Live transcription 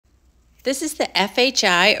This is the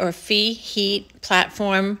FHI or Fee Heat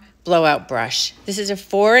Platform Blowout Brush. This is a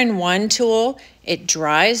 4-in-1 tool. It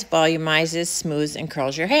dries, volumizes, smooths, and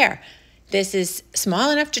curls your hair. This is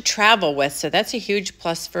small enough to travel with, so that's a huge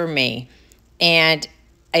plus for me. And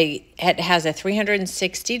it has a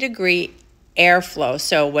 360-degree airflow,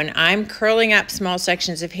 so when I'm curling up small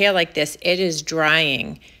sections of hair like this, it is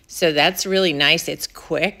drying. So that's really nice. It's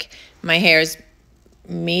quick. My hair's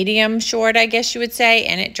medium short, I guess you would say,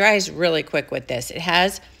 and it dries really quick with this. It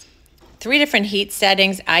has 3 different heat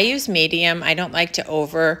settings. I use medium. I don't like to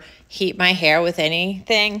overheat my hair with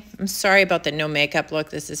anything. I'm sorry about the no makeup look.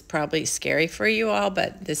 This is probably scary for you all,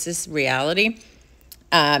 but this is reality.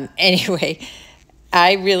 Anyway,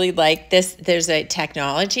 I really like this. There's a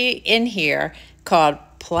technology in here called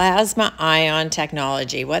plasma ion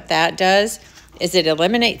technology. What that does is it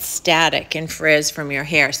eliminates static and frizz from your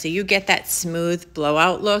hair. So you get that smooth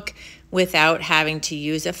blowout look without having to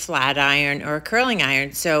use a flat iron or a curling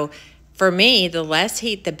iron. So for me, the less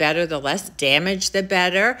heat, the better, the less damage, the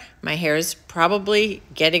better. My hair is probably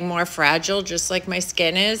getting more fragile, just like my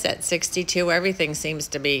skin is. At 62, everything seems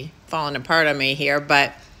to be falling apart on me here,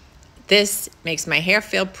 but this makes my hair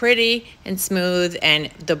feel pretty and smooth,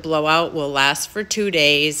 and the blowout will last for 2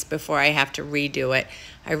 days before I have to redo it.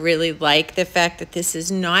 I really like the fact that this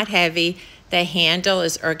is not heavy. The handle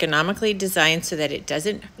is ergonomically designed so that it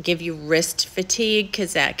doesn't give you wrist fatigue,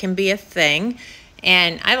 because that can be a thing.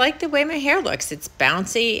 And I like the way my hair looks. It's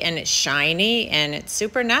bouncy and it's shiny and it's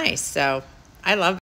super nice. So I love it.